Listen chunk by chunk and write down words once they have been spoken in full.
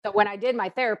So when I did my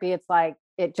therapy, it's like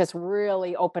it just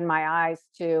really opened my eyes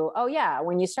to, oh, yeah,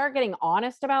 when you start getting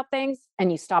honest about things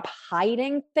and you stop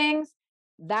hiding things,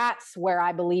 that's where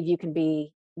I believe you can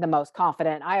be the most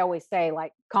confident. I always say,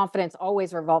 like, confidence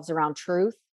always revolves around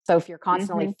truth. So if you're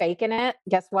constantly Hmm. faking it,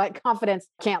 guess what? Confidence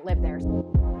can't live there.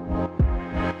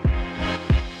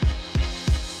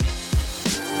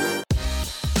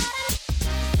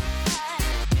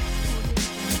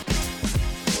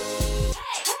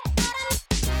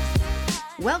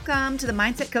 Welcome to the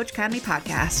Mindset Coach Academy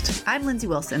podcast. I'm Lindsay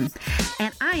Wilson,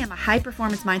 and I am a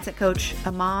high-performance mindset coach,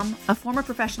 a mom, a former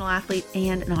professional athlete,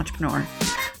 and an entrepreneur.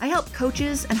 I help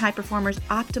coaches and high performers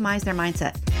optimize their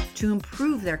mindset to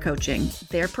improve their coaching,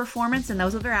 their performance, and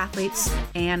those of their athletes,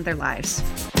 and their lives.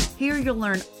 Here you'll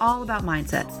learn all about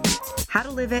mindset, how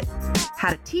to live it, how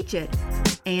to teach it,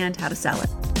 and how to sell it.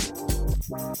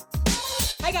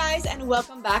 Hi, guys, and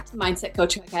welcome back to the Mindset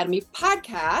Coach Academy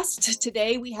podcast.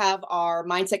 Today, we have our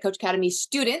Mindset Coach Academy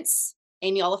students,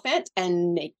 Amy Oliphant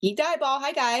and Nikki Dyball.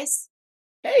 Hi, guys.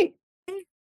 Hey.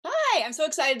 Hi. I'm so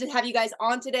excited to have you guys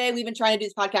on today. We've been trying to do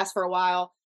this podcast for a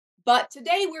while, but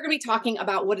today we're going to be talking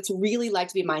about what it's really like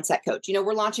to be a mindset coach. You know,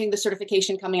 we're launching the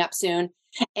certification coming up soon,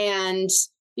 and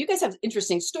you guys have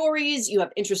interesting stories. You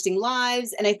have interesting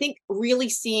lives, and I think really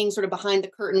seeing sort of behind the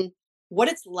curtain what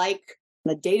it's like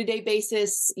on a day-to-day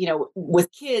basis, you know,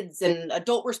 with kids and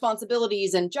adult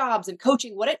responsibilities and jobs and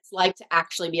coaching, what it's like to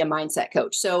actually be a mindset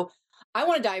coach. So I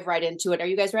want to dive right into it. Are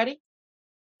you guys ready?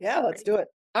 Yeah, let's do it.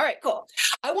 All right, cool.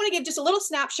 I want to give just a little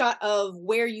snapshot of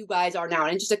where you guys are now,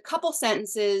 and in just a couple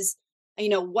sentences, you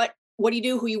know, what do you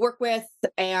do, who you work with,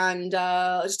 and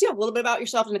just a little bit about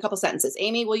yourself in a couple sentences.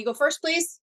 Amy, will you go first,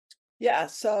 please? Yeah.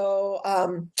 So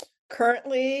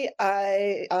currently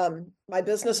my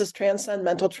business is Transcend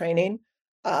Mental Training.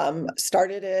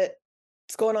 Started it,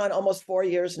 it's going on almost 4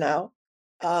 years now.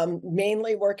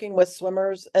 Mainly working with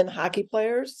swimmers and hockey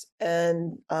players,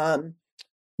 and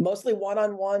mostly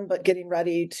one-on-one, but getting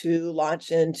ready to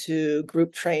launch into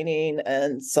group training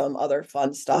and some other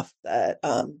fun stuff that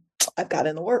I've got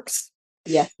in the works.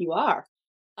 Yes, you are.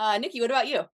 Nikki, what about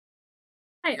you?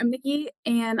 Hi, I'm Nikki,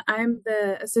 and I'm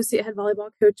the Associate Head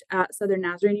Volleyball Coach at Southern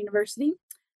Nazarene University.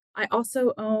 I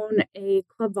also own a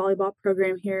club volleyball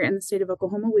program here in the state of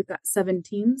Oklahoma. We've got 7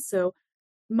 teams, so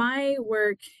my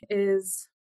work is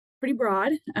pretty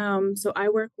broad. So I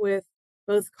work with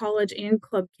both college and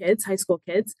club kids, high school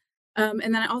kids, and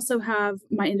then I also have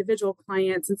my individual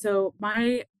clients. And so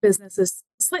my business is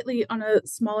slightly on a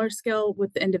smaller scale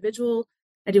with the individual.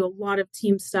 I do a lot of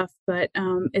team stuff, but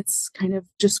it's kind of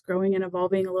just growing and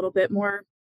evolving a little bit more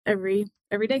every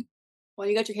day. Well,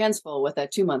 you got your hands full with a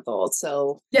 2-month-old,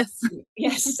 so Yes.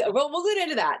 yes. So we'll get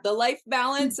into that, the life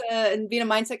balance and being a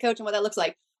mindset coach and what that looks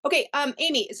like. Okay,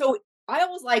 Amy. So I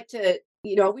always like to,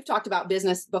 you know, we've talked about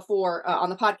business before on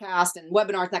the podcast and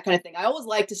webinars and that kind of thing. I always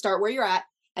like to start where you're at,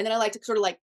 and then I like to sort of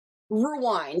like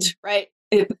rewind, right?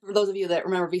 For those of you that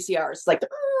remember VCRs, like the,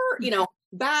 you know,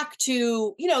 back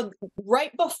to, you know,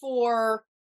 right before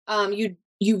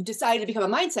you decided to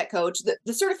become a mindset coach.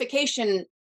 The certification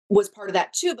was part of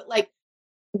that too, but like,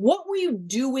 what were you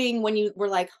doing when you were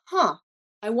like,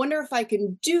 I wonder if I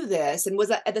can do this? And was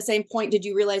that at the same point, did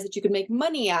you realize that you could make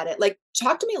money at it? Like,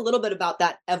 talk to me a little bit about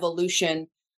that evolution.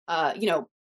 You know,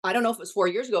 I don't know if it was 4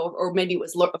 years ago or maybe it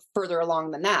was further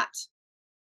along than that.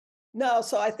 No,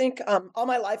 so I think all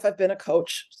my life I've been a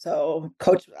coach. So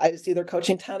I was either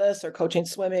coaching tennis or coaching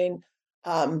swimming.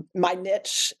 My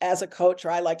niche as a coach, or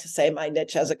I like to say my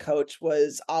niche as a coach,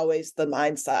 was always the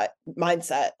mindset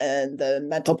and the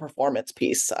mental performance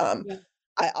piece. Yeah.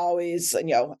 I always, you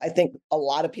know, I think a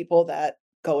lot of people that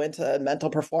go into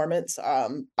mental performance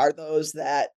are those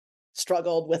that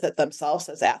struggled with it themselves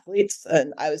as athletes,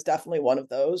 and I was definitely one of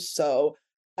those. So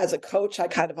as a coach, I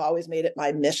kind of always made it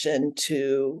my mission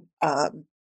to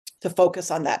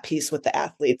focus on that piece with the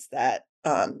athletes that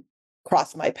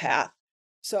cross my path.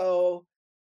 So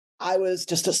I was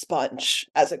just a sponge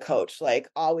as a coach, like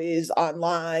always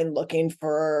online looking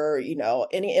for, you know,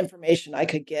 any information I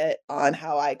could get on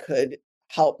how I could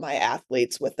help my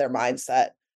athletes with their mindset.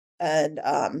 And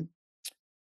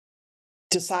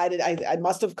decided I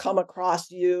must have come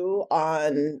across you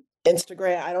on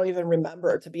Instagram. I don't even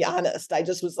remember, to be honest. I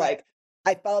just was like,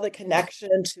 I felt a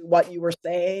connection to what you were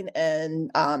saying.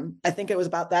 And I think it was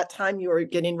about that time you were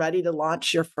getting ready to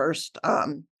launch your first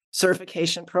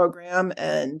certification program.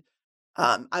 And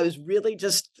I was really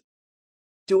just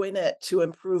doing it to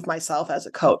improve myself as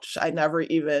a coach.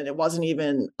 It wasn't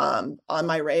even on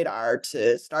my radar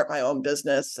to start my own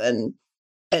business and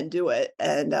do it.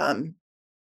 And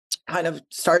kind of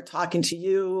started talking to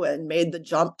you and made the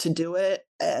jump to do it.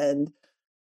 And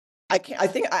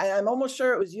I'm almost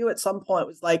sure it was you at some point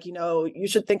was like, you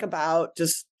should think about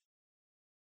just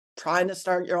trying to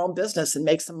start your own business and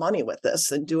make some money with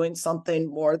this and doing something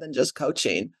more than just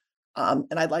coaching. And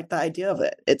I like the idea of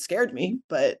it. It scared me,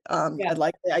 but I Yeah.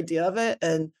 like the idea of it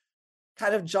and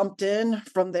kind of jumped in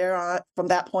from there on, from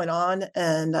that point on.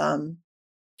 And,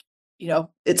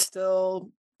 it's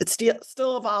still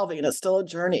evolving. It's still a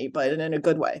journey, but in a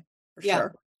good way for Yeah.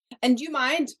 sure. And do you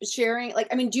mind sharing, like,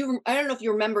 I mean, I don't know if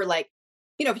you remember, like,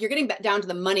 if you're getting back down to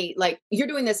the money, like you're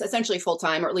doing this essentially full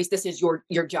time, or at least this is your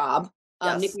job.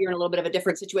 Nikki, Yes. you're in a little bit of a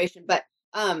different situation, but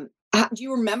do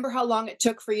you remember how long it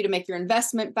took for you to make your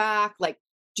investment back? Like,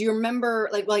 do you remember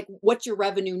like what's your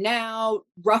revenue now,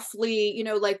 roughly?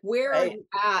 Like where are Right. you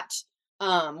at?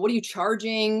 What are you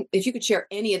charging? If you could share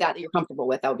any of that you're comfortable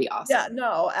with, that would be Yeah, awesome.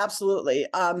 no, absolutely.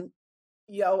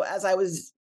 As I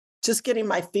was just getting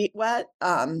my feet wet,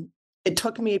 it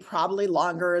took me probably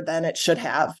longer than it should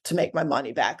have to make my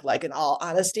money back, like in all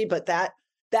honesty. But that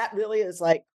really is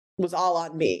like was all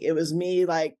on me. It was me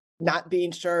like not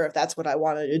being sure if that's what I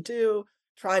wanted to do,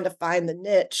 trying to find the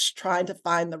niche, trying to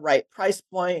find the right price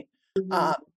point. Mhm.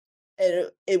 Um,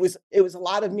 it was a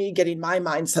lot of me getting my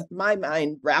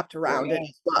mind wrapped around it Yeah.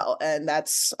 as well, and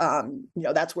that's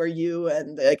where you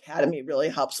and the academy really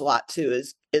helps a lot too,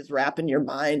 is wrapping your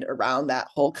mind around that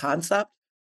whole concept.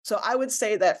 So I would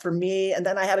say that for me, and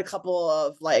then I had a couple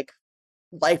of like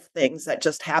life things that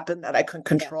just happened that I couldn't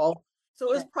Yeah. control. So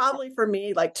it was Sure. probably for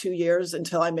me like 2 years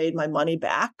until I made my money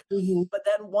back. Hmm. But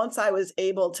then once I was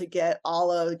able to get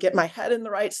my head in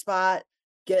the right spot,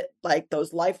 get like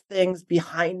those life things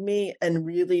behind me and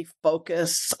really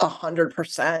focus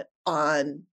 100%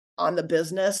 on the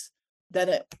business, then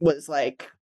it was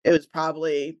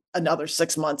probably another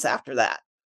 6 months after that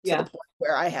to the Yeah. point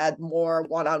where I had more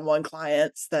one-on-one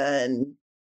clients than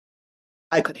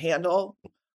I could handle.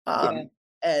 Yeah. Um,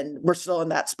 and we're still in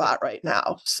that spot right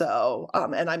now. So,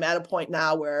 and I'm at a point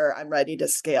now where I'm ready to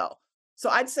scale. So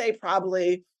I'd say I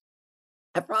probably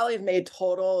have made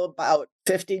total about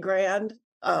 50 grand.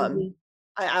 Hmm.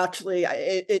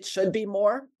 It should be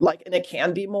more, like, and it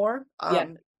can be more. Yeah.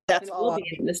 And That's it all will on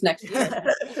be in this next me. year.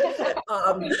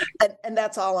 um, and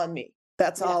that's all on me.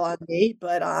 That's Yeah. all on me.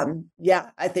 But yeah,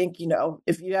 I think,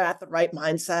 if you're at the right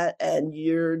mindset and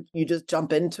you just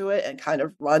jump into it and kind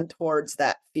of run towards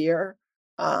that fear,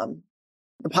 um,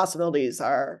 the possibilities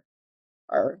are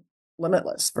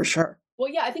limitless for sure. Well,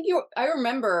 yeah, I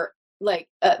remember like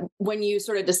when you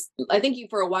sort of just, I think you,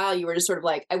 for a while, you were just sort of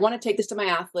like, I want to take this to my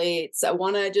athletes. I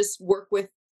want to just work with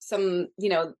some,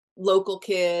 local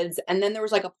kids. And then there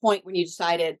was like a point when you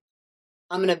decided,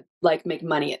 I'm going to like make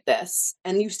money at this.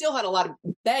 And you still had a lot of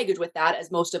baggage with that,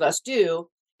 as most of us do.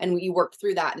 And you worked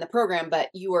through that in the program, but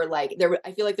you were like,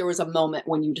 I feel like there was a moment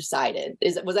when you decided.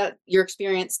 Was that your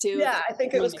experience too? Yeah, I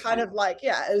think it Wanna was make kind money. of like,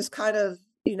 yeah, it was kind of,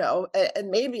 and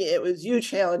maybe it was you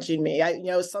challenging me.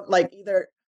 Something like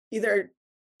either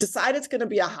decide it's going to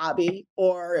be a hobby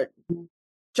or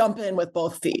jump in with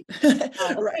both feet, That's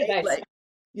good right? advice. Like,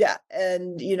 yeah,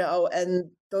 and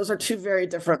those are two very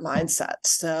different mindsets.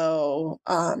 So,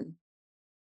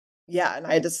 yeah, and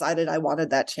I decided I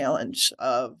wanted that challenge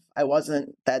of I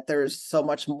wasn't that there's so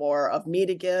much more of me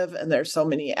to give, and there's so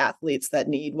many athletes that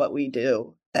need what we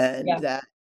do, and Yeah. that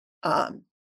um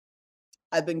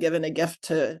I've been given a gift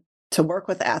to work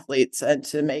with athletes and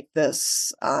to make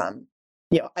this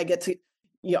I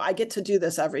get to do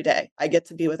this every day. I get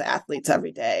to be with athletes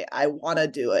every day. I want to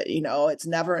do it, it's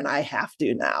never an I have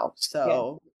to now. Yeah.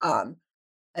 So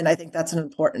and I think that's an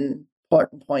important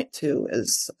point too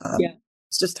is Yeah.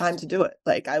 it's just time to do it.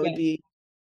 Like Yeah.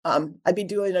 I'd be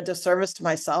doing a disservice to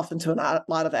myself and to a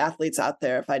lot of athletes out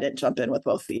there if I didn't jump in with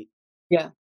both feet. Yeah.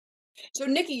 So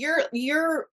Nikki,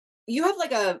 you have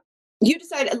like you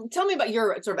decided. Tell me about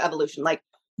your sort of evolution. Like,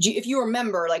 if you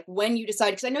remember, like when you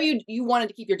decided, because I know you wanted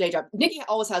to keep your day job. Nikki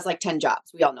always has like 10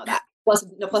 jobs. We all know that. Plus,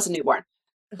 no, plus a newborn.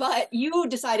 But you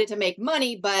decided to make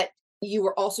money, but you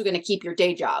were also going to keep your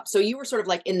day job. So you were sort of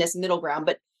like in this middle ground.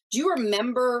 But do you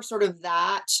remember sort of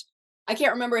that? I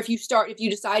can't remember if you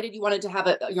decided you wanted to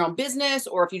have your own business,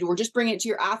 or if you were just bringing it to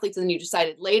your athletes and then you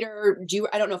decided later.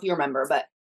 I don't know if you remember, but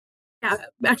Yeah,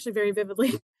 actually very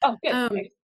vividly. oh, good. Um,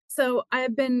 so I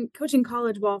have been coaching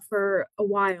college ball for a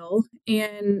while,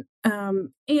 and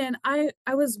I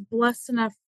was blessed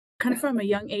enough, kind of from a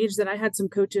young age, that I had some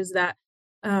coaches that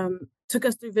took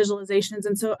us through visualizations,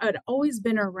 and so I'd always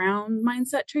been around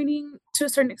mindset training to a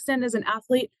certain extent as an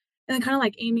athlete, and then kind of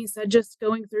like Amy said, just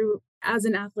going through as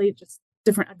an athlete, just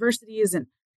different adversities and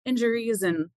injuries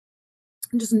and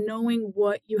just knowing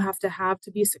what you have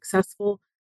to be successful.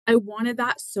 I wanted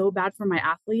that so bad for my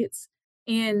athletes.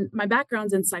 And my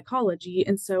background's in psychology.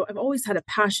 And so I've always had a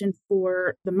passion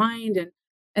for the mind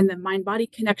and the mind body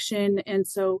connection. And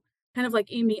so, kind of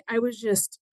like Amy, I was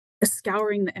just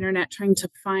scouring the internet trying to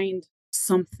find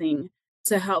something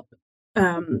to help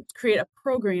create a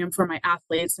program for my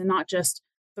athletes, and not just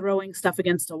throwing stuff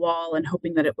against a wall and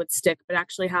hoping that it would stick, but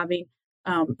actually having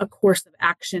a course of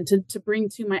action to bring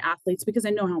to my athletes, because I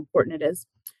know how important it is.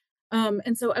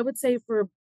 And so I would say for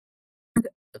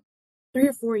 3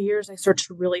 or 4 years, I searched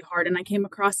really hard, and I came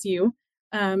across you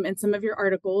and some of your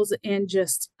articles. And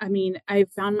just, I mean, I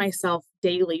found myself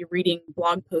daily reading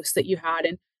blog posts that you had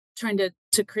and trying to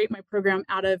create my program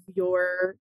out of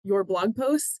your blog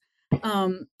posts.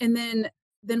 And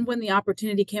then when the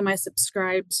opportunity came, I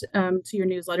subscribed to your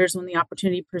newsletters. When the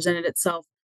opportunity presented itself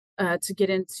to get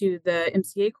into the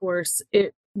MCA course,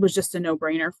 it was just a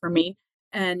no-brainer for me.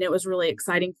 And it was really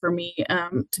exciting for me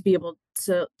to be able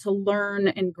to learn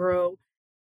and grow.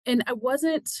 And I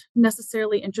wasn't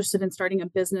necessarily interested in starting a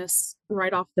business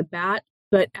right off the bat,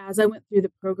 but as I went through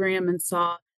the program and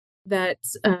saw that,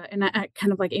 and I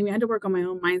kind of like Amy, I had to work on my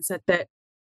own mindset, that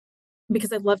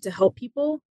because I love to help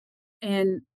people,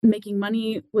 and making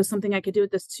money was something I could do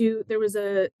with this too. There was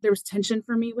tension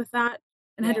for me with that,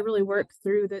 and I had to really work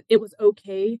through that. It was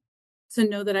okay to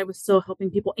know that I was still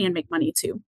helping people and make money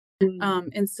too.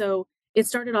 And so it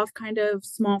started off kind of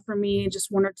small for me,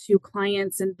 just 1 or 2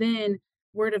 clients, and then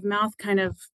word of mouth kind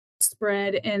of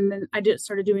spread. And then I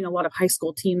started doing a lot of high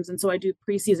school teams. And so I do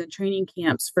preseason training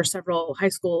camps for several high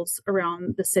schools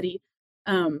around the city.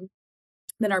 Then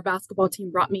our basketball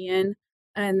team brought me in,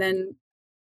 and then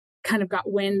kind of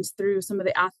got wind through some of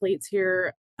the athletes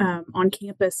here on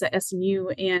campus at SMU.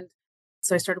 And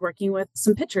so I started working with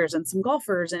some pitchers and some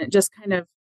golfers, and it just kind of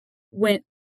went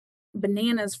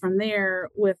bananas from there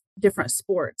with different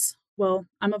sports. Well,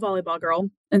 I'm a volleyball girl,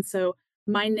 and so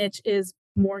my niche is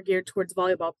more geared towards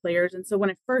volleyball players. And so when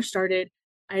I first started,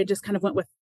 I just kind of went with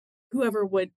whoever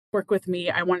would work with me,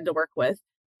 I wanted to work with.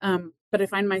 But I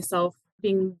find myself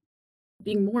being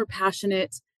more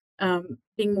passionate,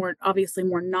 being more, obviously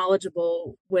more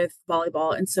knowledgeable with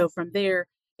volleyball. And so from there,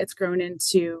 it's grown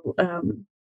into a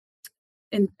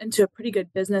pretty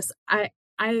good business. I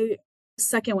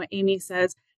second what Amy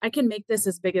says. I can make this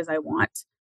as big as I want.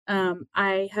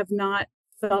 I have not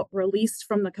felt released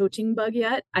from the coaching bug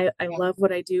yet. I love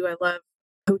what I do. I love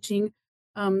coaching.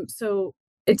 So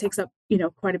it takes up,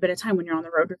 quite a bit of time when you're on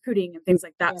the road recruiting and things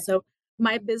like that. Yeah. So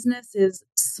my business is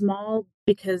small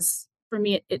because for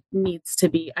me, it needs to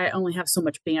be. I only have so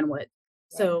much bandwidth. Right.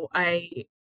 So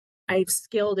I've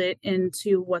scaled it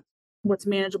into what's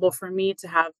manageable for me to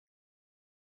have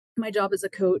my job as a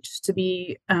coach, to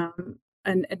be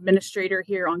an administrator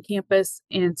here on campus,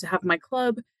 and to have my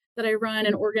club that I run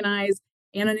and organize,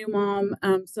 and a new mom.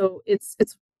 So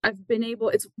I've been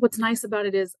able, what's nice about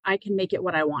it is I can make it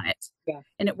what I want it. Yeah.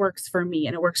 And it works for me,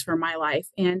 and it works for my life.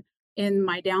 And in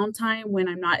my downtime, when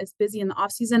I'm not as busy in the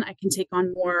off season, I can take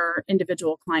on more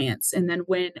individual clients. And then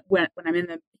when I'm in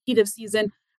the heat of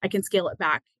season, I can scale it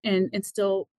back and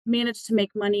still manage to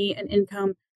make money and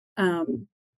income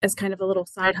as kind of a little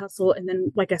side hustle. And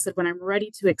then, like I said, when I'm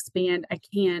ready to expand, I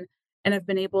can. And I've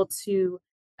been able to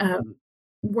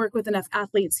work with enough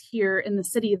athletes here in the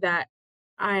city that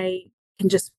I can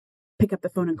just pick up the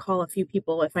phone and call a few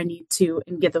people if I need to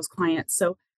and get those clients.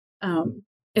 So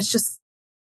it's just,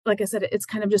 like I said, it's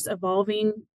kind of just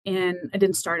evolving. And I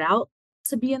didn't start out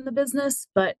to be in the business,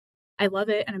 but I love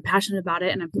it and I'm passionate about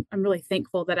it. And I'm really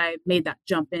thankful that I made that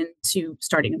jump into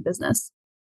starting a business.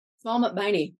 Small but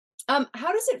mighty.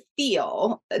 How does it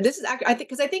feel? This is actually,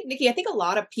 I think, Nikki, I think a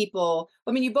lot of people,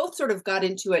 I mean, you both sort of got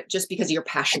into it just because you're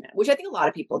passionate, which I think a lot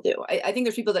of people do. I think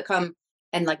there's people that come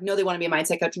and know they want to be a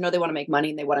mindset coach, know they want to make money,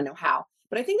 and they want to know how.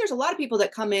 But I think there's a lot of people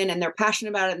that come in and they're passionate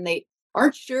about it and they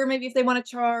aren't sure maybe if they want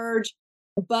to charge.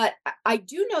 But I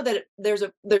do know that there's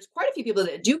quite a few people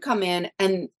that do come in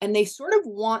and they sort of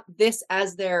want this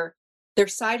as their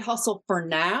side hustle for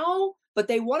now, but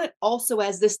they want it also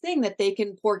as this thing that they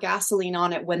can pour gasoline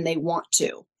on it when they want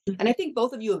to. Mm-hmm. And I think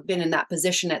both of you have been in that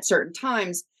position at certain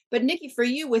times. But Nikki, for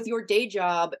you, with your day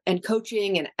job and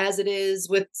coaching, and as it is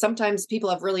with sometimes people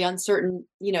have really uncertain,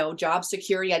 job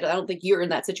security. I don't think you're in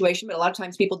that situation, but a lot of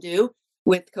times people do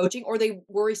with coaching, or they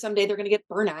worry someday they're going to get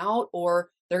burnt out, or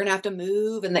they're going to have to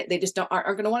move, and they just aren't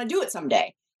going to want to do it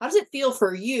someday. How does it feel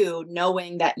for you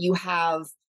knowing that you have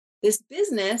this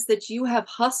business that you have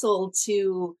hustled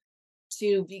to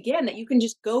begin, that you can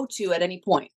just go to at any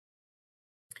point?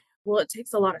 Well, it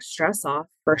takes a lot of stress off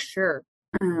for sure.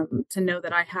 To know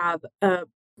that I have a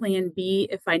plan B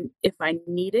if I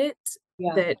need it,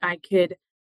 yeah, that I could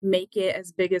make it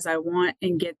as big as I want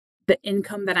and get the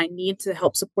income that I need to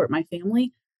help support my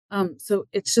family. So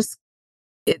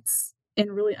it's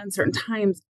in really uncertain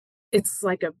times, it's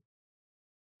like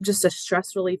just a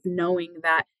stress relief knowing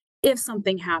that if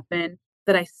something happened,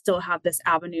 that I still have this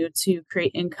avenue to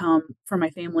create income for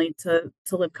my family to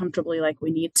live comfortably like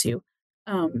we need to.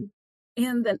 Um,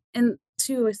 and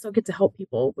two, I still get to help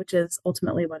people, which is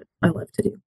ultimately what I love to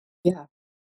do. Yeah.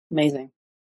 Amazing.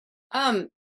 Um,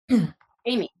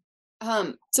 Amy,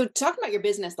 so talking about your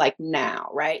business like now,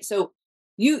 right? So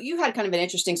you had kind of an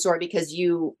interesting story because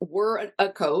you were a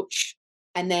coach,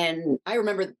 and then I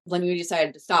remember when you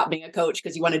decided to stop being a coach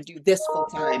because you wanted to do this full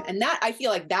time. And that, I feel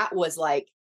like that was like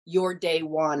your day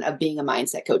one of being a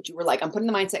mindset coach. You were like, I'm putting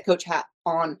the mindset coach hat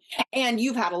on, and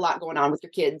you've had a lot going on with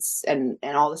your kids and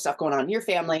all the stuff going on in your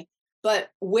family. But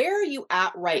where are you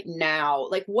at right now?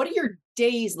 Like, what do your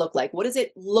days look like? What does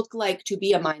it look like to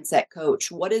be a mindset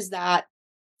coach? What does that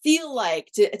feel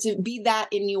like to be that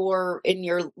in your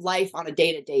life on a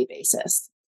day-to-day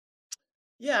basis?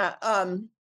 Yeah.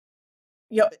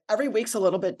 Every week's a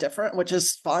little bit different, which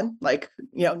is fun. Like,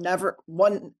 never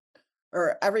one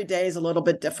or every day is a little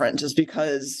bit different just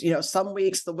because, some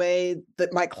weeks the way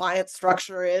that my client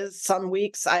structure is, some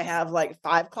weeks I have like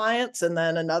 5 clients, and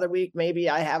then another week maybe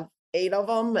I have 8 of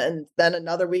them, and then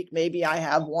another week maybe I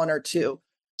have 1 or 2.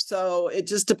 So it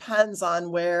just depends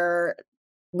on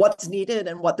what's needed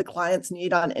and what the clients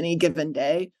need on any given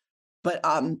day. But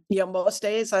most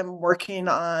days I'm working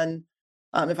on,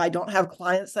 if I don't have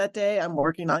clients that day, I'm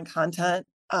working on content.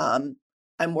 I'm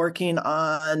working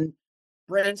on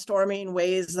brainstorming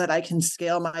ways that I can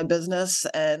scale my business,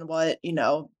 and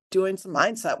doing some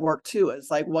mindset work too is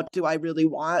like, what do I really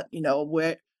want?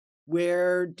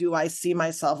 Where do I see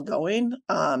myself going?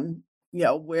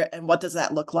 Where and what does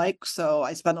that look like? So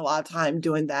I spend a lot of time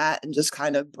doing that and just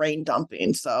kind of brain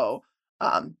dumping. So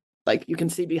like you can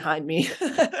see behind me,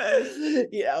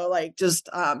 like just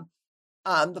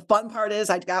the fun part is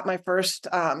I got my first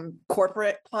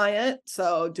corporate client.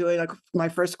 So doing my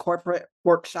first corporate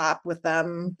workshop with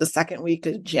them the second week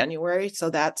of January. So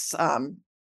that's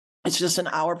it's just an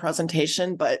hour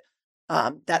presentation, but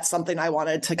that's something I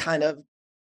wanted to kind of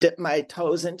dip my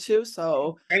toes into.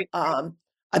 So Great.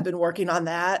 I've been working on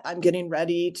that. I'm getting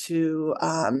ready to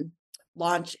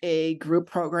launch a group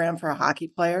program for hockey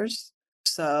players.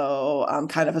 So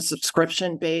kind of a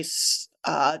subscription based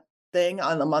thing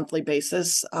on a monthly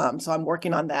basis. So I'm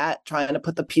working on that, trying to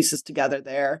put the pieces together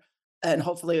there. And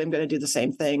hopefully I'm going to do the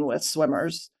same thing with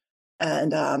swimmers.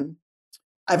 And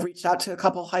I've reached out to a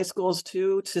couple high schools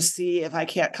too to see if I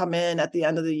can't come in at the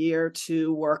end of the year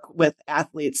to work with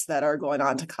athletes that are going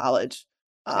on to college,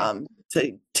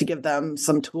 to give them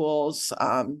some tools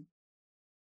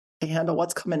to handle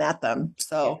what's coming at them.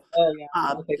 So, Oh yeah.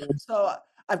 um, Okay, good. so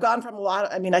I've gone from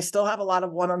I still have a lot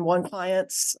of one-on-one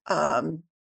clients,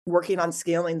 working on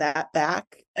scaling that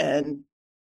back and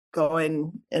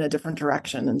going in a different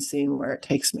direction and seeing where it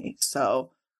takes me.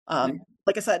 So,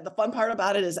 like I said, the fun part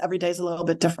about it is every day is a little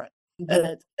bit different,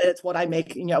 and it's what I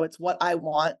make. It's what I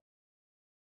want.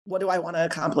 What do I want to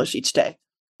accomplish each day?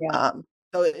 Yeah.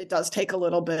 So it does take a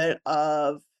little bit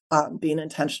of being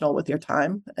intentional with your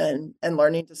time and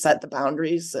learning to set the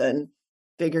boundaries and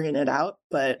figuring it out.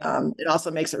 But it also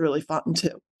makes it really fun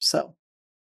too. So.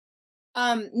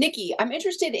 Nikki, I'm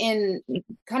interested in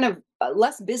kind of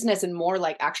less business and more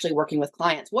like actually working with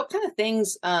clients. What kind of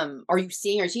things are you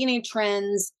seeing? Are you seeing any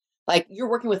trends? Like you're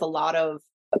working with a lot of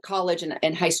college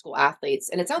and high school athletes,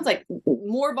 and it sounds like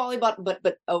more volleyball,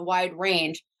 but a wide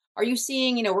range. Are you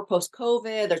seeing, we're post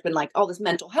COVID, there's been like all this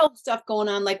mental health stuff going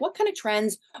on. Like what kind of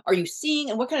trends are you seeing,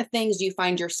 and what kind of things do you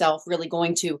find yourself really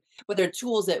going to, whether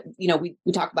tools that, we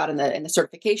talk about in the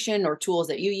certification or tools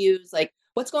that you use, like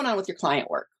what's going on with your client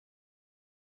work?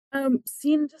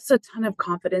 Seen just a ton of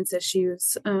confidence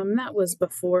issues. That was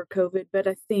before COVID, but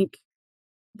I think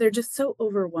they're just so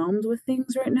overwhelmed with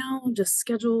things right now, just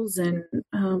schedules and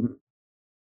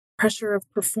pressure of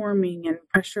performing and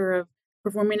pressure of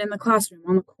performing in the classroom,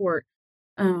 on the court.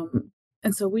 And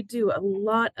so we do a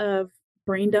lot of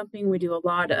brain dumping. We do a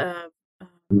lot of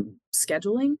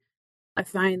scheduling. I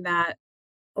find that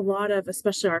a lot of,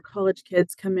 especially our college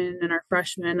kids come in and our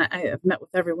freshmen, I have met with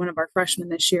every one of our freshmen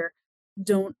this year,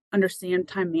 don't understand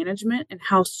time management and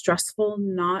how stressful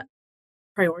not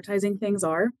prioritizing things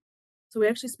are. So we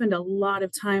actually spend a lot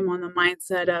of time on the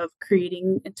mindset of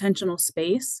creating intentional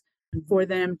space for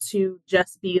them to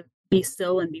just be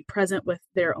still and be present with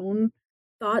their own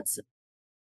thoughts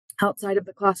outside of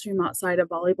the classroom, outside of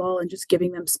volleyball, and just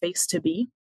giving them space to be.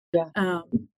 Yeah.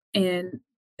 And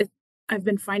I've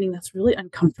been finding that's really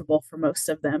uncomfortable for most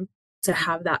of them to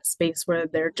have that space where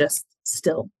they're just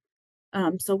still.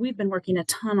 So we've been working a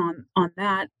ton on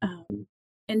that,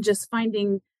 and just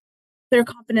finding their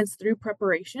confidence through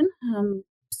preparation.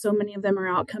 So many of them are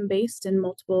outcome based in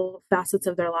multiple facets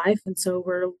of their life, and so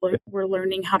we're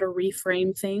learning how to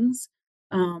reframe things,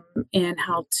 and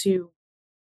how to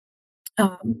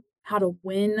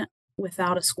win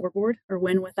without a scoreboard or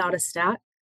win without a stat,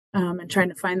 and trying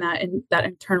to find that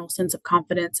internal sense of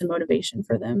confidence and motivation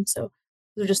for them. So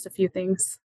those are just a few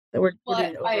things that we're Well,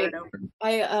 doing over and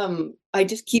over. I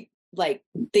just keep like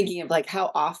thinking of like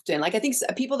how often, like I think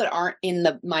people that aren't in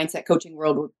the mindset coaching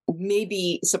world may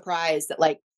be surprised that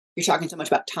like you're talking so much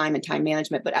about time and time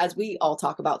management, but as we all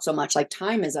talk about so much, like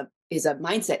time is a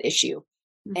mindset issue,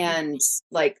 Mhm. and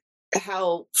like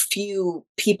how few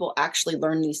people actually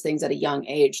learn these things at a young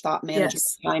age: thought management,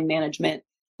 Yes. time management,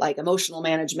 like emotional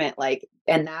management, like,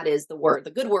 and that is the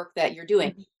good work that you're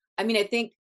doing. Mhm. I mean, I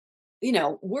think,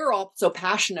 we're all so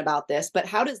passionate about this, but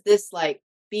how does this, like,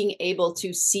 being able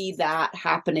to see that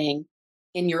happening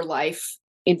in your life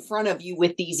in front of you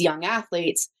with these young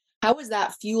athletes, how is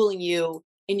that fueling you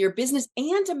in your business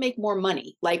and to make more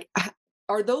money? Like,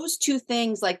 are those two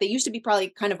things, like, they used to be probably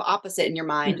kind of opposite in your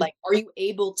mind? Mhm. Like, are you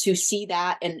able to see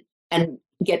that and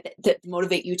get to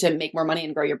motivate you to make more money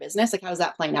and grow your business? Like, how's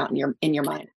that playing out in your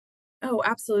mind? Oh,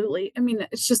 absolutely. I mean,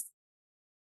 it's just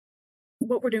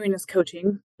what we're doing is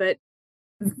coaching, but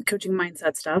coaching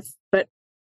mindset stuff. But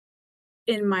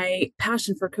in my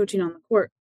passion for coaching on the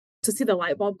court, to see the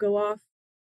light bulb go off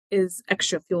is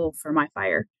extra fuel for my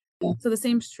fire. Yeah. So the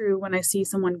same's true when I see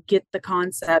someone get the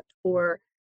concept or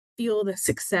feel the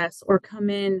success or come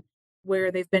in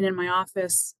where they've been in my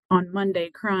office on Monday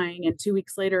crying, and 2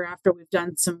 weeks later after we've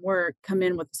done some work, come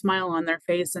in with a smile on their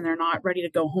face and they're not ready to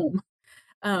go home.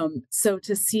 So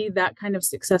to see that kind of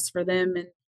success for them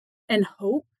and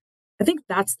hope, I think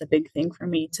that's the big thing for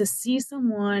me, to see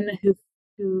someone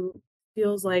who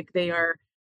feels like they are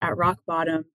at rock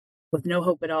bottom with no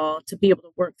hope at all, to be able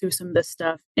to work through some of this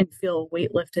stuff and feel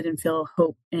weight lifted and feel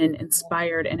hope and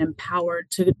inspired and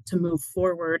empowered to move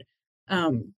forward,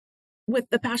 with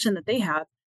the passion that they have.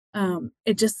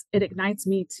 It ignites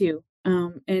me too.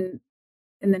 And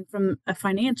then from a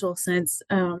financial sense,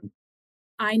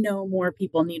 I know more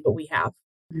people need what we have.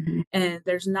 Mhm. And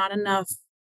there's not enough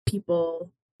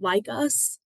people like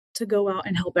us to go out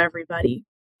and help everybody.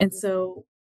 And so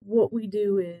what we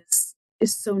do is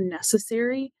so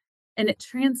necessary, and it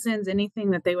transcends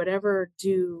anything that they would ever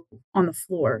do on the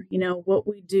floor. What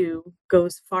we do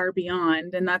goes far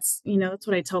beyond, and that's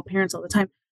what I tell parents all the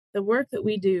time. The work that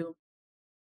we do,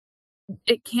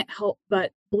 it can't help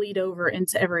but bleed over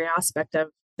into every aspect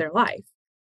of their life.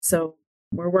 So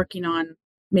we're working on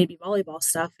maybe volleyball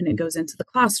stuff, and it goes into the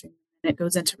classroom, and it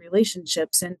goes into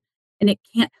relationships, and it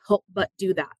can't help but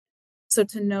do that. So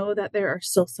to know that there are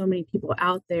still so many people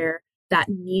out there that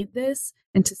need this,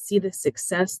 and to see the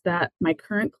success that my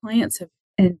current clients have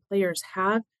and players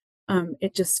have,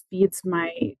 it just feeds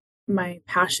my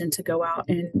passion to go out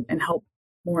and help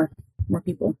more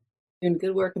people. Doing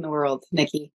good work in the world,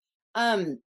 Nikki.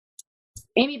 Um,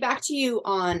 Amy, back to you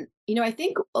on, I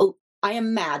think, I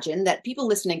imagine that people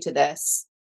listening to this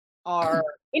are,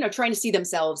 trying to see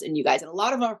themselves in you guys. And a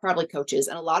lot of them are probably coaches,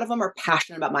 and a lot of them are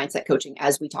passionate about mindset coaching,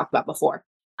 as we talked about before.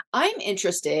 I'm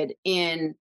interested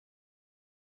in,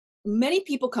 many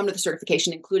people come to the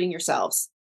certification, including yourselves,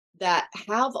 that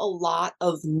have a lot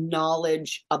of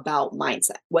knowledge about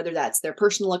mindset, whether that's their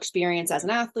personal experience as an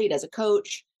athlete, as a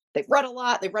coach. They've read a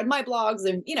lot, they've read my blogs,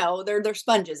 and they're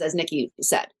sponges, as Nikki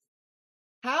said.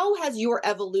 How has your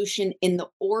evolution in the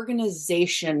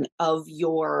organization of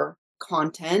your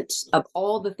content, of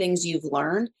all the things you've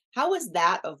learned, how has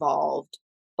that evolved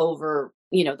over,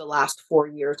 the last 4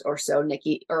 years or so,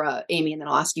 Nikki, or Amy, and then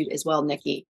I'll ask you as well,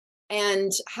 Nikki.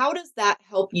 And how does that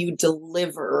help you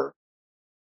deliver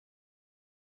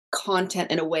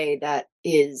content in a way that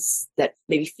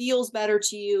maybe feels better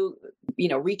to you,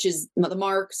 reaches the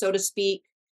mark, so to speak?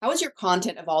 How has your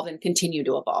content evolved and continue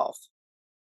to evolve?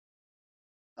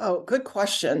 Oh, good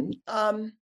question.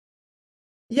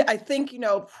 Yeah, I think,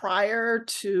 prior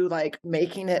to like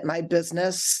making it my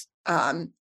business, you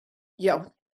know,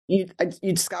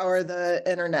 you'd scour the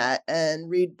internet and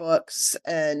read books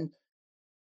and,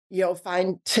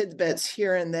 find tidbits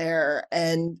here and there.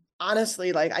 And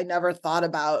honestly, like I never thought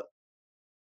about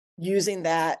using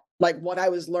that, like what I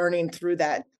was learning through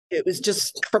that. It was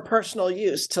just for personal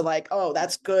use to like, oh,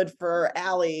 that's good for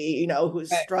Allie,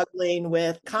 who's Right. struggling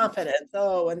with confidence.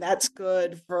 Oh, and that's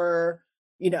good for,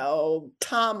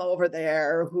 Tom over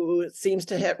there who seems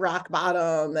to hit rock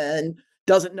bottom and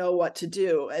doesn't know what to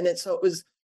do. So it was,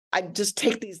 I just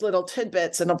take these little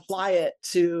tidbits and apply it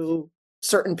to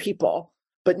certain people.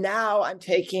 But now I'm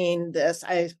taking this,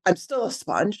 I'm still a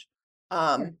sponge,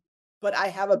 but I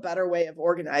have a better way of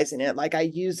organizing it. Like I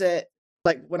use it,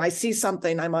 like when I see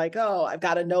something, I'm like, oh, I've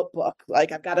got a notebook,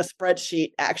 like I've got a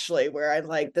spreadsheet actually where I'm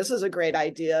like, this is a great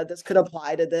idea. This could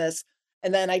apply to this.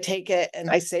 And then I take it and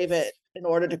I save it in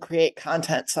order to create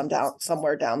content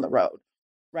somewhere down the road.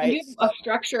 And do Right. you have a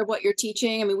structure of what you're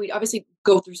teaching? I mean, we obviously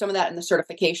go through some of that in the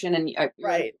certification and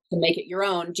Right. to make it your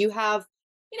own. Do you have,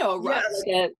 Yes.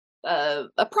 like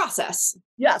a process?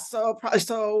 Yeah. So,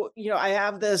 I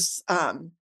have this,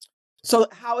 so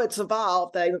how it's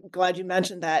evolved, I'm glad you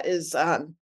mentioned that, is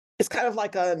it's kind of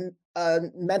like a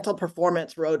mental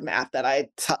performance roadmap that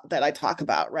I talk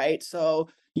about, right? So,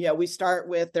 we start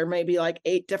with, there may be like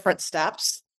 8 different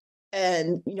steps.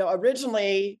 And,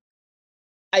 originally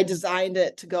I designed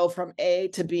it to go from A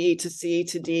to B to C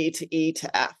to D to E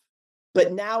to F.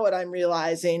 But now what I'm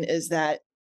realizing is that,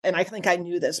 and I think I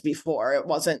knew this before, it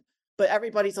wasn't, but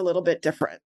everybody's a little bit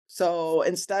different. So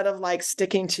instead of like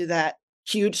sticking to that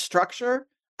huge structure,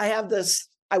 I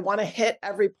want to hit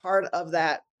every part of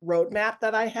that roadmap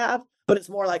that I have, but it's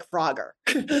more like Frogger,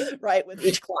 right? With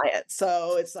each client.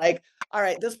 So it's like, all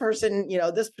right, this person,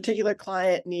 this particular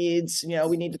client needs,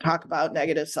 we need to talk about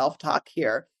negative self-talk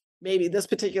here. Maybe this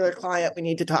particular client, we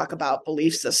need to talk about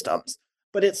belief systems.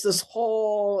 But it's this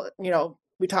whole,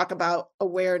 we talk about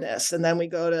awareness, and then we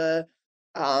go to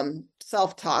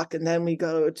self-talk, and then we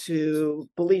go to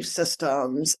belief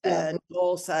systems and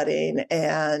goal setting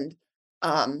and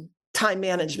time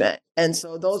management. And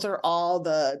so those are all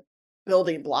the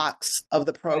building blocks of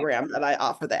the program that I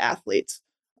offer the athletes.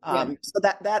 So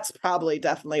that's probably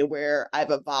definitely where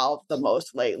I've evolved the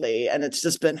most lately. And it's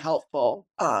just been helpful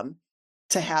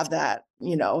to have that,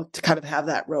 to kind of have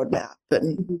that roadmap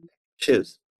and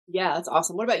choose. Yeah, that's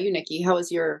awesome. What about you, Nikki? How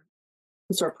has your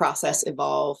sort of process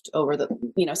evolved over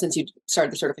since you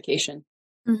started the certification?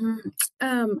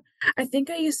 I think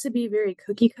I used to be very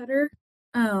cookie cutter.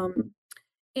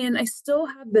 And I still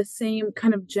have the same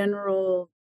kind of general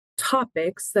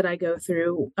topics that I go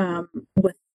through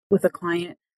with a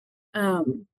client.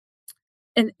 And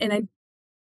I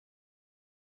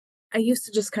used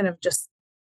to just kind of just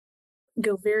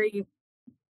go very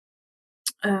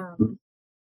down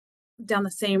the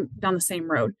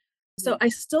same road. So I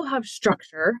still have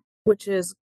structure, which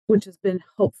has been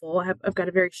helpful. I've got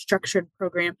a very structured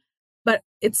program, but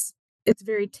it's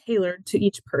very tailored to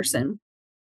each person.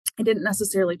 I didn't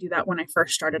necessarily do that when I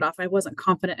first started off. I wasn't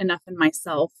confident enough in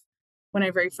myself when I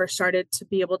very first started to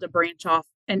be able to branch off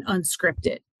and unscript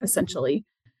it, essentially.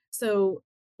 So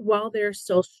while there's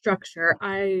still structure,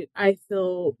 I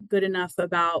feel good enough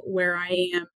about where I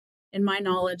am in my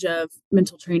knowledge of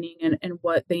mental training and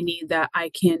what they need that I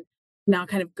can now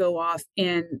kind of go off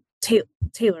and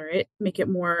tailor it, make it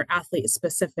more athlete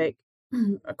specific,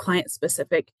 client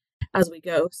specific as we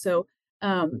go. So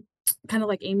kind of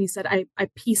like Amy said, I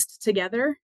pieced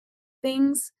together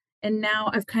things, and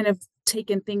now I've kind of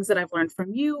taken things that I've learned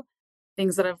from you,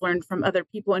 things that I've learned from other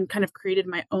people, and kind of created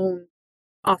my own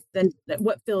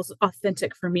what feels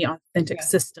authentic for me, authentic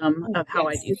system of how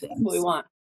I do things. What we want.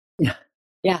 Yeah.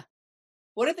 Yeah.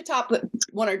 What are the top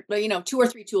one or 2 or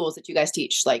 3 tools that you guys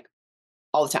teach like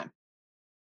all the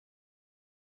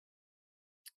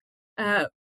time?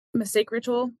 Mistake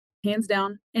ritual, hands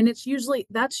down. And that's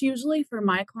usually for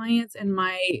my clients and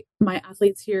my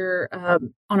athletes here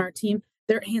on our team.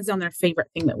 They're hands down their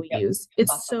favorite thing that we use.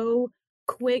 It's awesome. So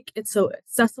quick. It's so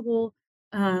accessible.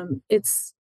 And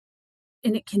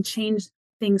it can change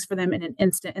things for them in an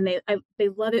instant. And they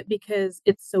love it because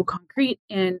it's so concrete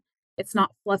and it's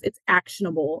not fluff. It's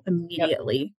actionable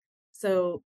immediately.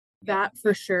 So that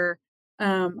for sure.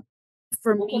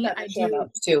 For me, I do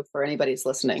too for anybody who's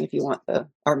listening. If you want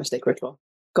our mistake ritual,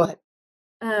 go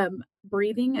ahead.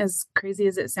 Breathing, as crazy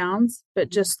as it sounds, but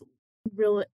just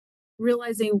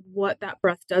realizing what that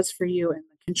breath does for you and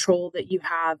the control that you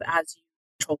have as you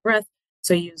control breath.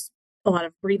 So I use a lot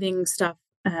of breathing stuff,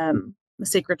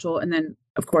 mistake ritual, and then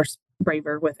of course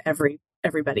Braver with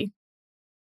everybody.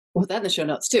 We'll put that in the show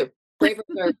notes too. Braver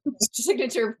is our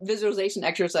signature visualization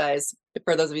exercise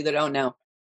for those of you that don't know.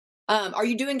 Are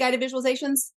you doing guided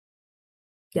visualizations?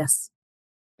 Yes.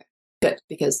 Good,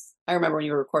 because I remember when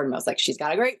you were recording, I was like, she's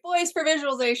got a great voice for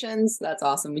visualizations. That's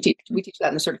awesome. We teach that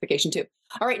in the certification too.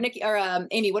 All right, Nikki or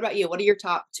Amy, what about you? What are your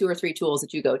top 2 or 3 tools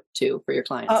that you go to for your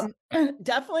clients?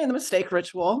 Definitely the mistake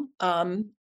ritual.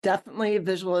 Definitely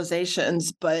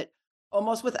visualizations, but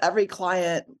almost with every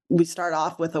client, we start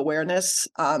off with awareness.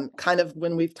 Kind of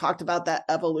when we've talked about that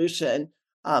evolution,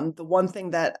 the one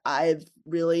thing that I've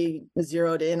really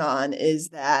zeroed in on is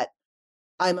that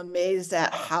I'm amazed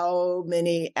at how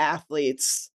many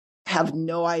athletes have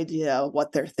no idea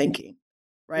what they're thinking,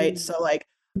 right? So like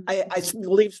I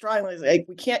believe strongly, like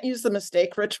we can't use the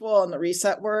mistake ritual and the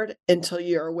reset word until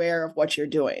you're aware of what you're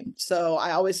doing. So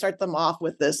I always start them off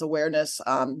with this awareness.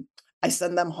 I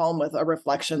send them home with a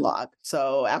reflection log.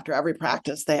 So after every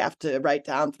practice, they have to write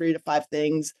down 3 to 5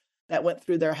 things that went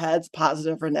through their heads,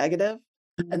 positive or negative.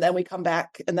 And then we come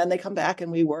back, and then they come back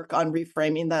and we work on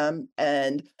reframing them.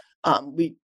 And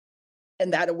we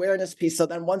and that awareness piece. So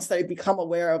then once they become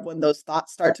aware of when those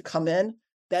thoughts start to come in,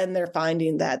 then they're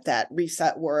finding that that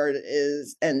reset word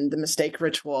is, and the mistake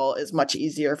ritual is much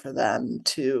easier for them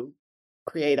to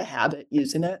create a habit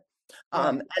using it.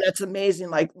 And it's amazing.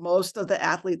 Like most of the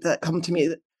athletes that come to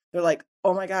me, they're like,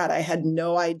 oh my God, I had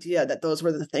no idea that those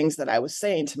were the things that I was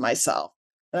saying to myself.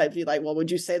 And I'd be like, well,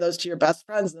 would you say those to your best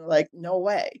friends? And they're like, no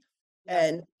way.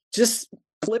 And just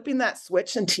flipping that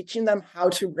switch and teaching them how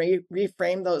to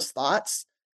reframe those thoughts.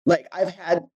 Like I've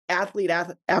had athlete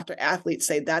after athlete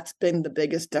say that's been the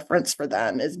biggest difference for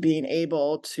them, is being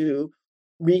able to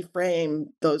reframe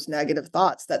those negative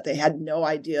thoughts that they had no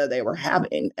idea they were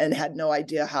having and had no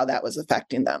idea how that was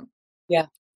affecting them. Yeah.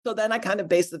 So then I kind of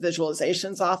base the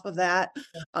visualizations off of that.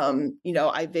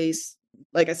 I base,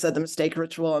 like I said, the mistake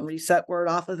ritual and reset word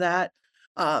off of that.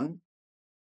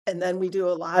 And then we do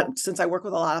a lot, since I work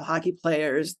with a lot of hockey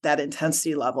players, that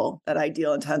intensity level, that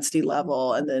ideal intensity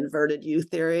level, and the inverted U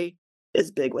theory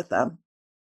is big with them.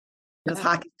 Because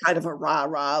hockey's kind of a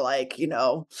rah-rah, like, get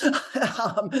up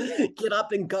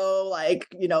and go, like,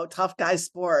 tough guy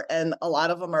sport. And a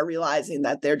lot of them are realizing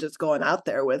that they're just going out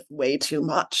there with way too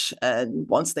much. And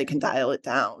once they can dial it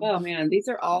down. Oh man, these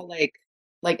are all like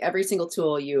every single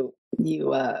tool you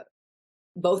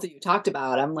both of you talked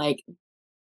about. I'm like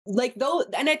those,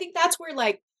 and I think that's where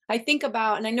I think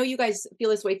about, and I know you guys feel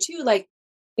this way too,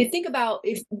 you think about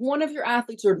if one of your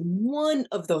athletes learned one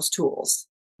of those tools,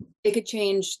 it could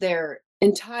change their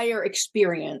entire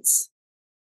experience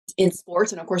in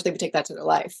sports. And of course they would take that to their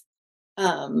life.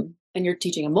 And you're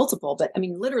teaching them multiple, but I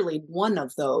mean, literally one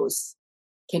of those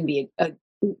can be a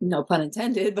no pun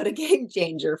intended, but a game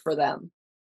changer for them.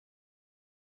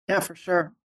 Yeah, for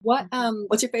sure.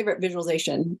 What's your favorite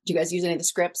visualization? Do you guys use any of the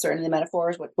scripts or any of the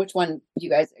metaphors? Which one do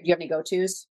you have any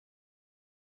go-tos?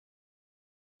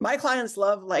 My clients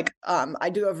love, I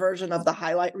do a version of the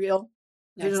highlight reel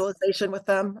visualization with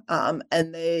them.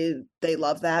 And they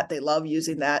love that. They love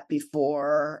using that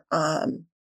before a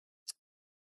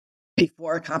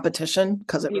competition,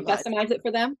 because you customize it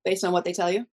for them based on what they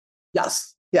tell you?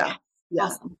 Yes. Yeah. Yeah.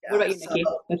 Awesome. Yeah. What about you, Nikki?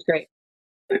 That's great.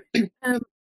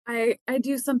 I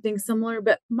do something similar,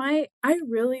 but I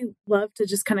really love to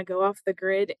just kind of go off the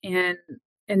grid and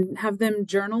have them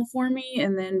journal for me,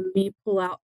 and then me pull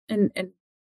out and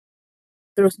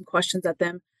throw some questions at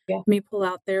them. Yeah. Me pull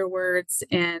out their words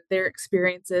and their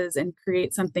experiences and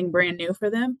create something brand new for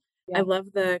them. Yeah. I love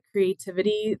the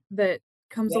creativity that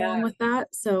comes along with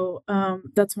that. So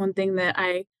that's one thing that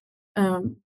I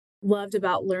loved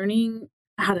about learning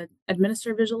how to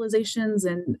administer visualizations.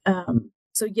 And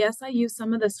so yes, I use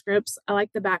some of the scripts. I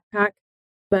like the backpack,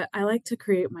 but I like to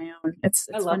create my own. It's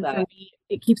fun for me.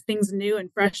 It keeps things new and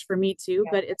fresh for me too,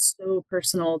 but it's so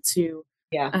personal to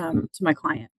my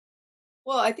client.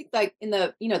 Well, I think in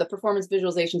the, the performance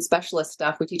visualization specialist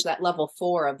stuff, we teach that level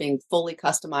 4 of being fully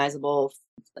customizable,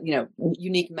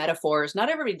 unique metaphors. Not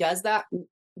everybody does that,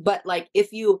 but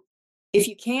if you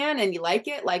can and you like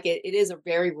it, it is a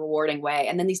very rewarding way.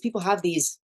 And then these people have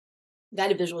these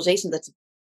guided visualization that's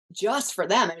just for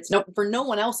them. And it's for no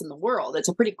one else in the world. It's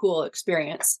a pretty cool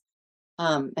experience.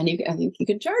 And I think you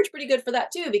can charge pretty good for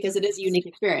that too, because it is a unique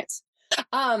experience.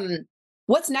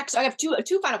 What's next? I have two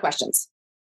final questions.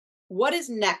 What is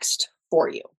next for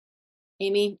you,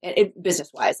 Amy,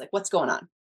 business-wise? What's going on?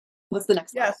 What's the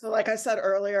next? Yeah, so like I said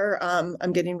earlier,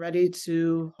 I'm getting ready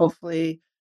to I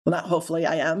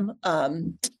am,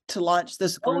 to launch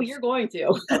this group. Oh, you're going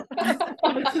to.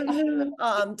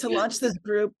 To launch this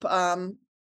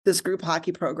group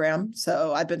hockey program.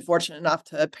 So I've been fortunate enough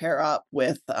to pair up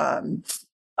with a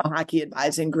hockey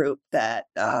advising group that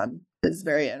is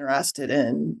very interested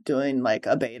in doing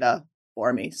a beta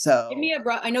for me. So give me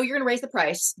I know you're going to raise the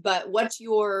price, but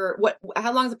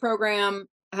how long is the program?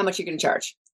 How much are you going to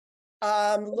charge?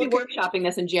 We'll be workshopping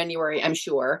this in January, I'm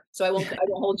sure. So I won't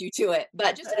hold you to it,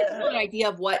 but just to give people an idea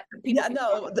of what people.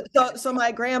 So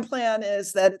my grand plan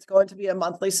is that it's going to be a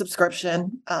monthly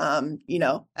subscription.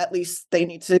 At least they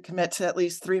need to commit to at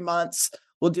least 3 months.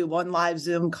 We'll do one live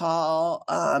Zoom call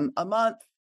a month.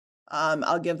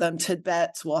 I'll give them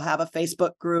tidbits. We'll have a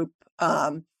Facebook group.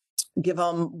 Give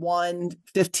them one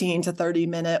 15 to 30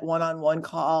 minute one-on-one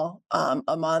call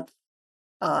a month.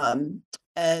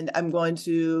 And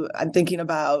I'm thinking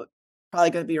about probably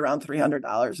going to be around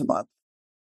 $300 a month.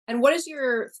 And what is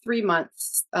your 3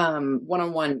 months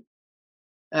one-on-one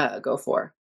go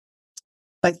for?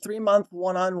 My 3-month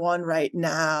one-on-one right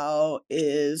now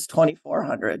is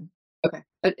 2,400. Okay.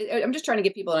 I'm just trying to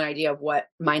give people an idea of what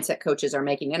mindset coaches are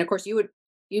making. And of course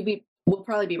we'll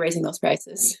probably be raising those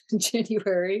prices in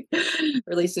January,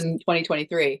 or at least in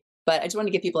 2023. But I just want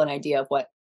to give people an idea of what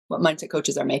mindset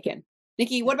coaches are making.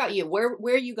 Nikki, what about you? Where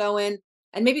are you going?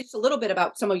 And maybe just a little bit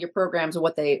about some of your programs and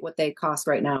what they cost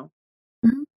right now.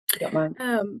 Mhm. If you don't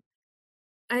mind.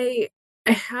 I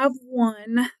have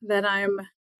one that I'm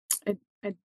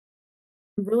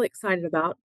really excited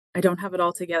about. I don't have it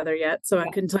all together yet, so I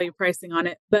couldn't tell you pricing on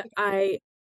it. But I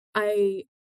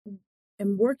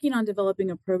am working on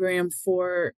developing a program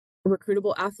for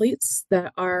recruitable athletes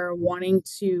that are wanting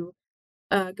to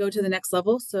go to the next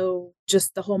level. So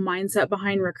just the whole mindset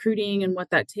behind recruiting and what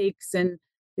that takes, and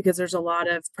because there's a lot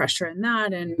of pressure in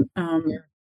that, and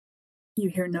you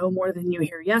hear no more than you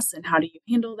hear yes, and how do you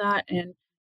handle that? And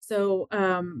so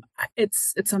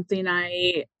it's something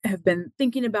I have been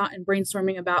thinking about and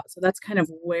brainstorming about. So that's kind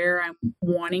of where I'm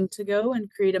wanting to go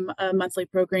and create a monthly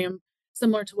program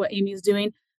similar to what Amy's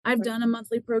doing. I've done a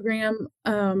monthly program,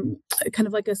 kind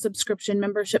of like a subscription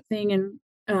membership thing,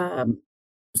 and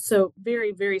so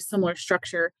very, very similar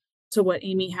structure to what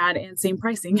Amy had, and same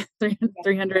pricing,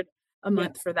 300 a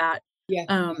month for that.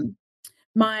 Yeah.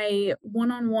 My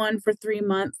one-on-one for 3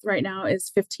 months right now is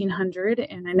 1,500,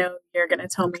 and I know you're going to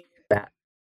tell me that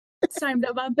it's time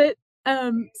to bump it.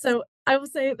 So I will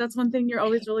say that's one thing you're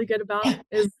always really good about,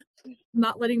 is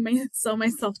not letting me sell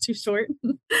myself too short.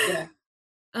 Yeah.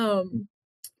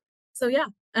 So yeah.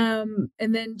 And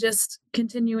then just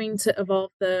continuing to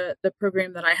evolve the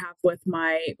program that I have with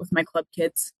my club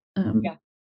kids. Yeah.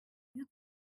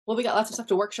 Well, we got lots of stuff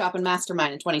to workshop and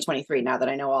mastermind in 2023 now that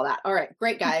I know all that. All right,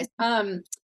 great guys.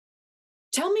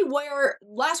 Tell me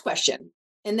last question.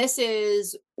 And this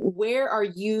is, where are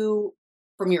you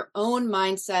from your own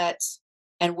mindset,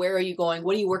 and where are you going?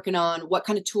 What are you working on? What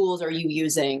kind of tools are you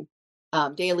using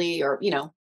daily, or,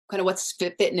 kind of what's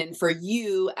fitting in for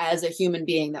you as a human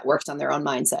being that works on their own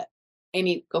mindset?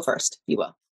 Amy, go first, if you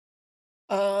will.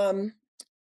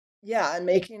 Yeah, I'm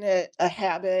making it a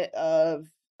habit of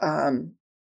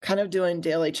kind of doing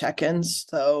daily check-ins.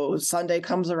 So Sunday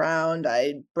comes around,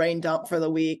 I brain dump for the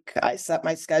week, I set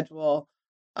my schedule.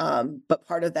 But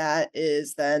part of that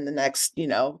is then the next,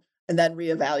 and then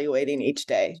reevaluating each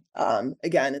day.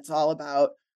 Again, it's all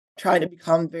about trying to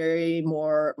become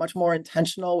much more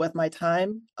intentional with my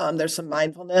time. There's some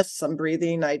mindfulness, some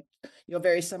breathing.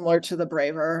 Very similar to the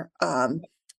Braver. Kind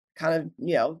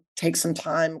of, take some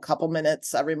time, a couple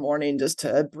minutes every morning just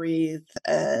to breathe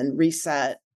and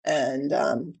reset and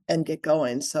get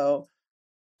going. So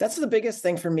that's the biggest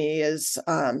thing for me is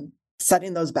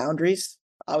setting those boundaries.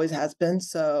 Always has been.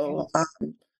 So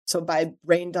so by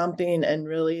brain dumping and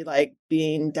really like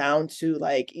being down to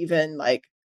like, even like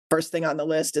first thing on the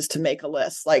list is to make a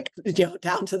list, like,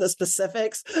 down to the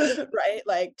specifics, right?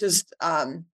 Like just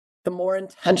the more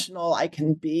intentional I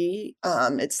can be,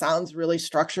 it sounds really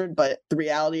structured, but the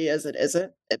reality is it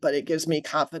isn't. But it gives me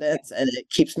confidence and it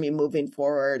keeps me moving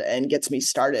forward and gets me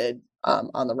started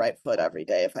on the right foot every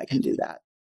day if I can do that.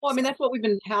 Well, I mean, that's what we've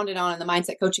been hounded on in the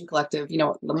Mindset Coaching Collective,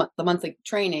 the monthly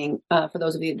training, for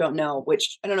those of you who don't know,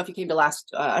 which I don't know if you came to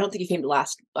last, I don't think you came to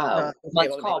last No, I wasn't able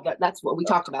month's to call, make but it. that's what we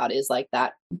talked about, is like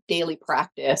that daily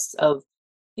practice of,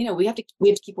 we have to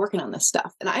keep working on this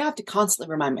stuff. And I have to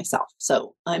constantly remind myself.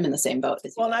 So I'm in the same boat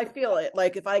as you. Well, and I feel it,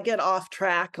 like if I get off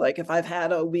track, like if I've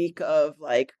had a week of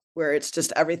like where it's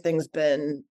just everything's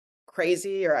been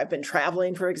crazy, or I've been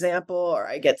traveling, for example, or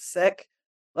I get sick,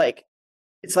 like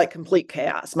it's like complete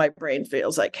chaos. My brain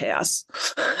feels like chaos.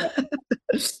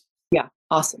 Yeah.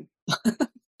 Awesome.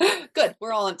 Good.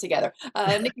 We're all in together.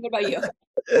 Nikki, what about you?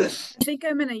 I think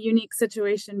I'm in a unique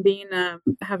situation, being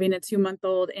having a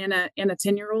 2-month-old and a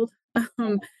 10-year-old.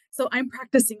 So I'm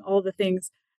practicing all the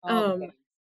things. Okay.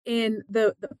 And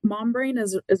the mom brain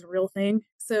is a real thing.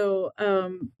 So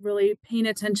really paying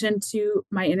attention to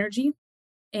my energy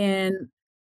and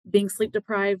being sleep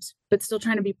deprived, but still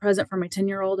trying to be present for my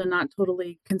 10-year-old and not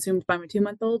totally consumed by my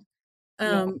 2-month-old.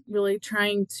 Really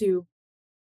trying to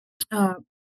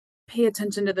pay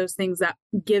attention to those things that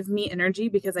give me energy,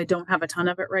 because I don't have a ton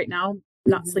of it right now,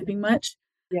 not sleeping much.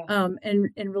 Yeah. And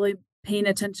really paying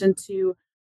attention to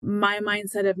my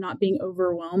mindset of not being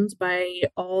overwhelmed by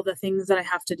all the things that I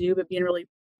have to do, but being really,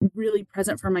 really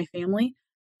present for my family.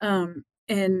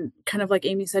 And kind of like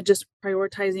Amy said, just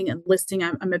prioritizing and listing.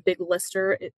 I'm a big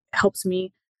lister. It helps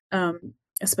me,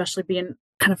 especially being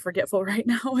kind of forgetful right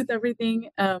now with everything,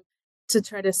 to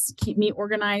try to keep me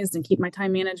organized and keep my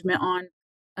time management on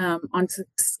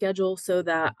schedule so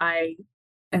that I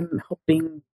am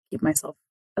helping keep myself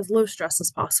as low stress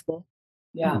as possible.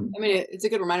 Yeah. I mean, it's a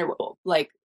good reminder. Like,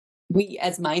 we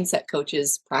as mindset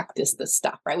coaches practice this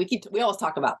stuff, right? We always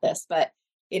talk about this, but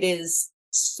it is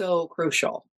so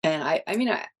crucial. And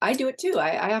I do it too.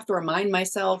 I have to remind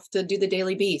myself to do the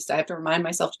daily beast. I have to remind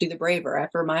myself to do the braver. I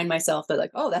have to remind myself that,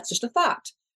 like, oh, that's just a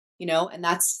thought,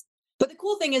 but the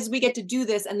cool thing is we get to do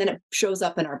this and then it shows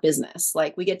up in our business.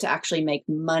 Like, we get to actually make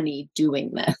money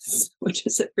doing this, which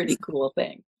is a pretty cool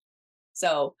thing.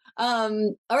 So,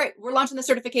 all right, we're launching the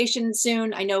certification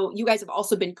soon. I know you guys have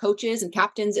also been coaches and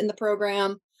captains in the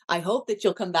program. I hope that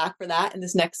you'll come back for that in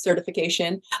this next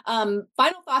certification.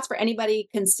 Final thoughts for anybody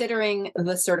considering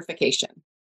the certification.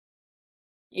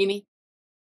 Amy?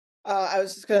 I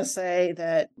was just going to say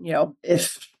that,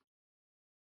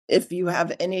 if you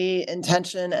have any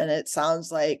intention and it sounds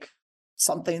like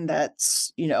something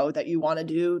that's, that you want to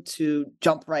do, to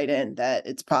jump right in, that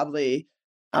it's probably,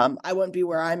 I wouldn't be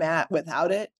where I'm at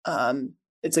without it.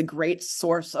 It's a great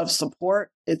source of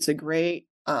support. It's a great,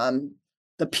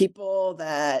 the people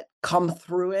that come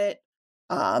through it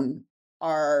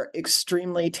are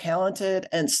extremely talented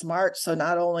and smart. So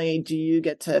not only do you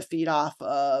get to feed off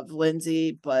of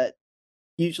Lindsay, but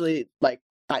usually, like,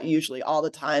 not usually, all the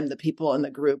time, the people in the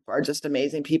group are just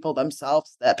amazing people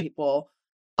themselves, that people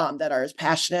that are as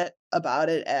passionate about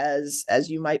it as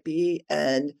you might be.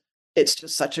 And it's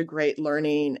just such a great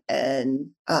learning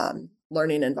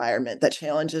environment that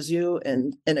challenges you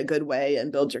in a good way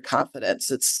and builds your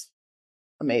confidence. It's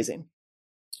amazing.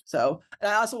 So, and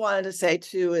I also wanted to say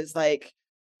too, is like,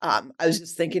 I was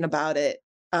just thinking about it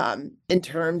in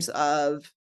terms of,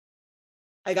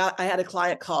 I had a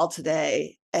client call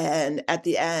today, and at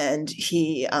the end,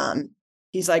 he's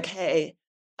like, "Hey,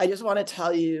 I just want to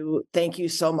tell you, thank you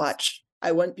so much.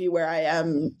 I wouldn't be where I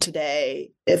am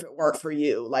today if it weren't for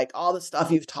you. Like, all the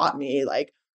stuff you've taught me,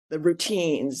 like the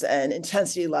routines and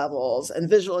intensity levels and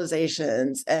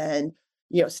visualizations and,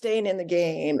 staying in the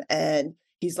game." And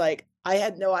he's like, "I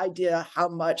had no idea how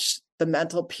much the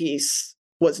mental piece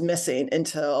was missing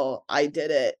until I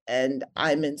did it. And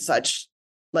I'm in such,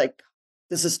 like,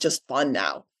 this is just fun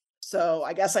now." So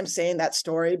I guess I'm saying that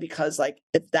story because, like,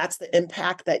 if that's the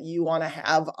impact that you want to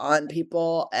have on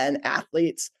people and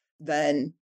athletes,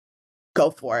 then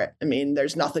go for it. I mean,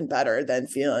 there's nothing better than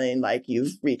feeling like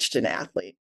you've reached an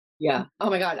athlete. Yeah. Oh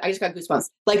my God. I just got goosebumps.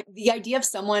 Like, the idea of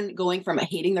someone going from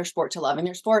hating their sport to loving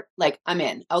their sport, like, I'm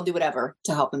in. I'll do whatever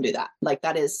to help them do that. Like,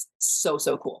 that is so,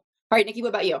 so cool. All right, Nikki, what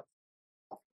about you?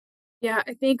 Yeah,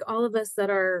 I think all of us that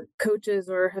are coaches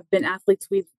or have been athletes,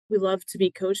 we love to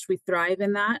be coached. We thrive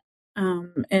in that.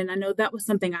 And I know that was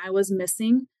something I was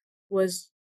missing. I was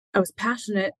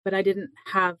passionate, but I didn't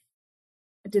have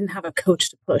a coach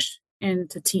to push and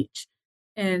to teach.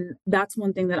 And that's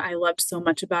one thing that I loved so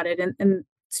much about it. And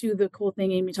to the cool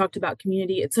thing, Amy talked about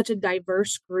community. It's such a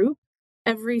diverse group.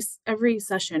 Every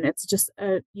session, it's just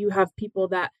you have people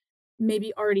that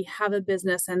maybe already have a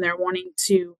business and they're wanting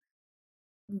to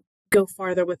go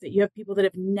farther with it. You have people that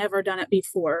have never done it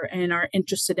before and are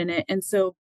interested in it. And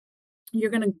so you're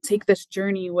going to take this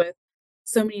journey with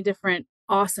so many different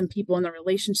awesome people and the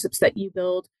relationships that you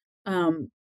build,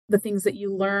 the things that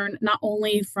you learn, not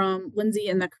only from Lindsay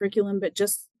and the curriculum, but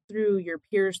just through your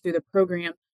peers, through the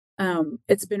program.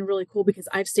 It's been really cool because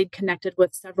I've stayed connected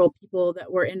with several people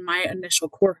that were in my initial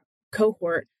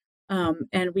cohort.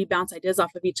 And we bounce ideas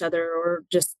off of each other, or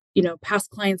just, past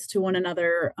clients to one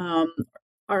another,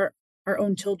 our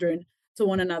own children to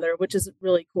one another, which is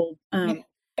really cool.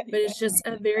 But it's just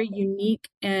a very unique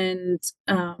and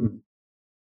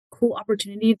cool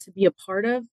opportunity to be a part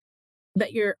of,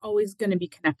 that you're always going to be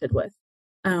connected with.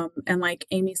 And like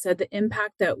Amy said, the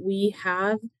impact that we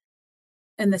have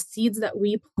and the seeds that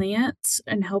we plant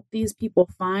and help these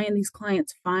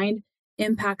clients find,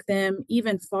 impact them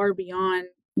even far beyond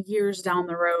years down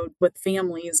the road with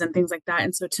families and things like that.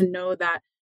 And so to know that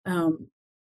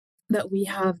that we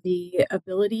have the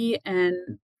ability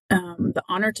and the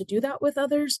honor to do that with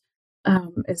others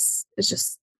is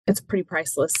it's a pretty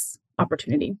priceless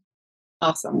opportunity.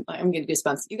 Awesome. I'm getting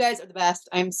goosebumps. You guys are the best.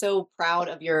 I'm so proud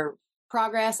of your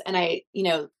progress. And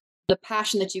the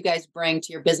passion that you guys bring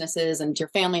to your businesses and to your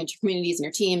family and to your communities and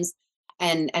your teams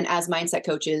and as mindset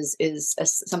coaches is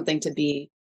something to be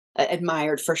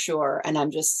admired for sure. And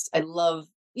I love,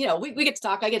 we get to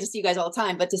talk, I get to see you guys all the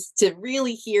time, but to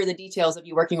really hear the details of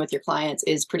you working with your clients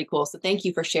is pretty cool. So thank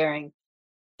you for sharing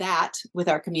that with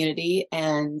our community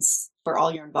and for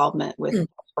all your involvement with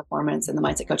performance and the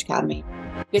Mindset Coach Academy.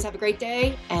 You guys have a great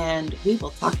day, and we will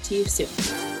talk to you soon.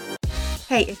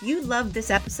 Hey, if you loved this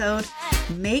episode,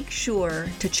 make sure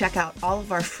to check out all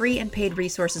of our free and paid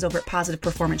resources over at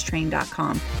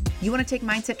positiveperformancetraining.com. You want to take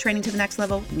mindset training to the next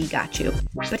level? We got you.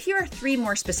 But here are 3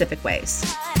 more specific ways.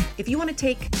 If you want to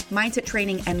take mindset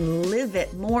training and live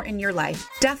it more in your life,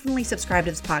 definitely subscribe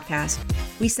to this podcast.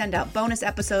 We send out bonus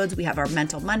episodes. We have our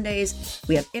Mental Mondays.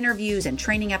 We have interviews and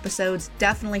training episodes.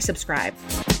 Definitely subscribe.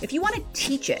 If you want to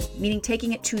teach it, meaning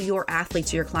taking it to your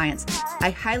athletes or your clients, I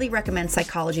highly recommend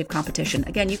Psychology of Competition.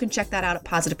 Again, you can check that out at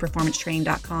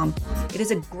positiveperformancetraining.com. It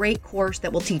is a great course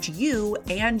that will teach you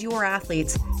and your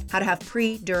athletes how to have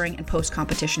pre, during, and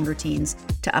post-competition routines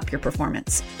to up your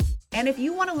performance. And if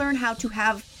you want to learn how to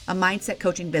have a mindset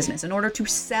coaching business in order to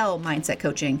sell mindset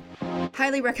coaching,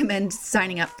 highly recommend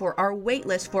signing up for our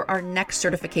waitlist for our next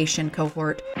certification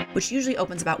cohort, which usually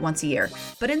opens about once a year.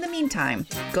 But in the meantime,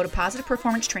 go to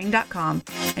positiveperformancetraining.com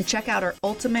and check out our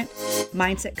ultimate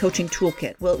mindset coaching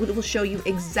toolkit. Well, it will show you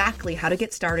exactly how to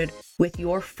get started with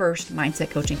your first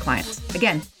mindset coaching clients.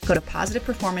 Again, go to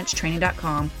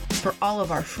positiveperformancetraining.com for all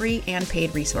of our free and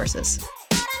paid resources.